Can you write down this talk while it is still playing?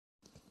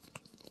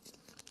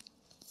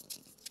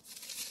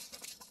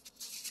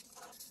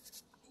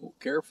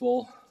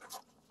careful.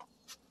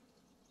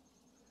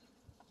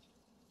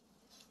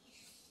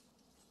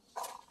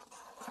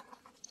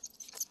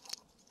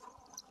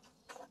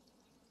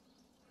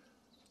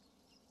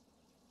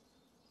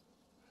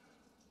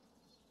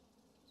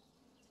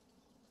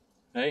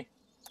 Hey,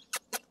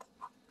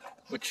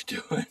 what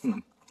you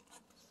doing?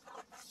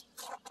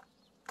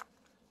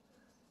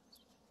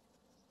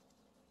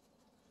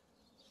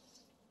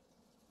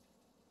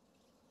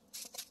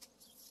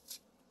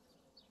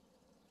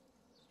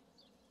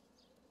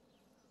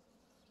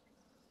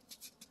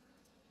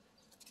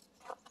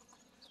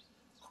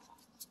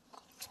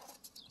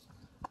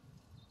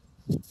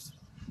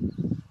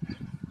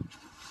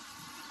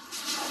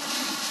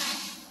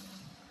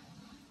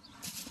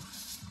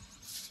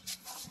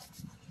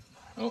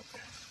 Oh,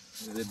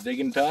 is it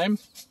digging time?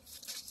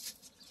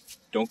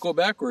 Don't go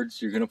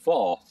backwards, you're gonna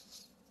fall.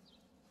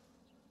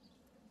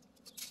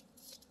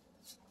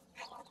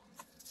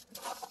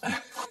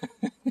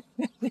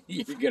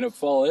 You're gonna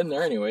fall in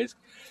there anyways,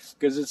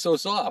 because it's so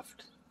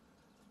soft.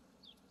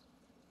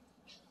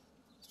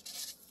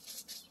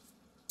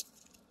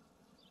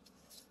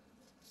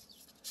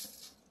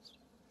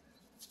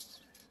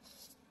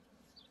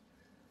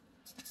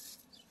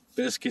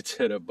 Biscuit's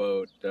at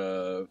about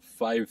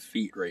 5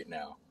 feet right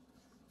now,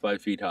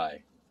 5 feet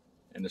high,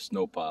 in a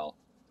snow pile.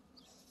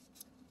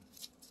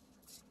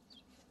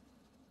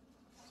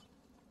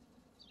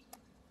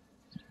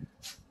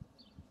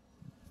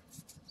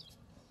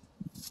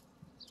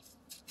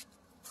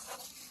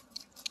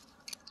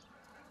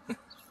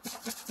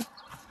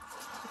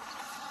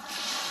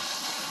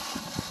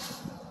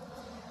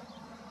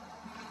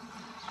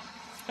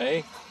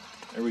 Hey,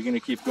 are we gonna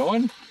keep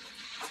going?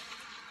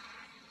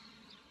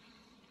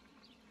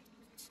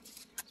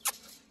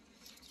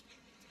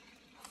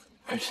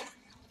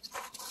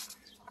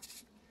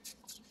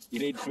 You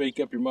need to make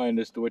up your mind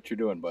as to what you're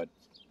doing, bud.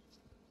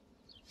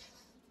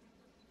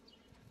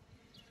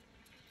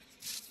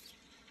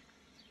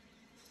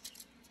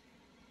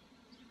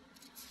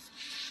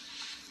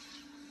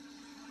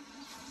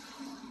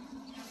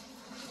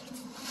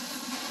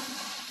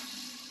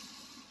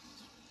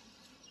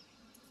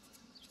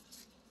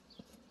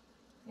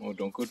 Oh,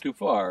 don't go too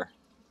far.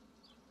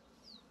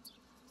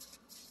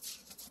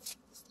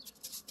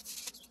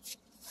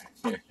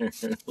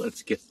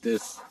 Let's get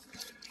this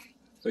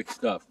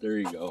fixed up. There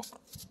you go.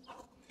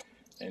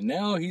 And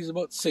now he's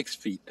about 6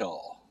 feet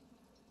tall.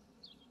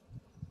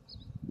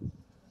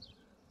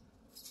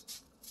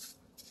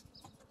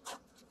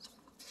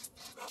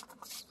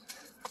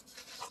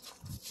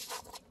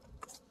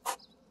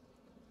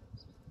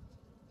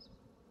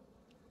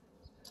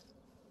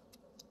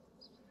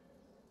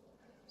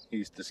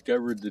 He's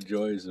discovered the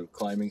joys of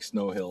climbing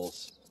snow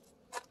hills.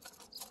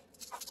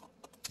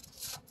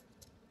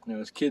 Now,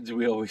 as kids,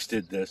 we always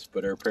did this,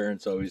 but our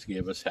parents always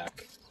gave us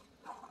heck.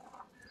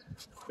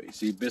 But you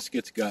see,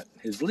 Biscuit's got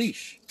his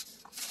leash.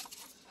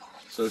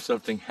 So if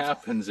something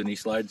happens and he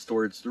slides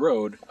towards the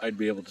road, I'd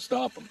be able to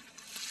stop him.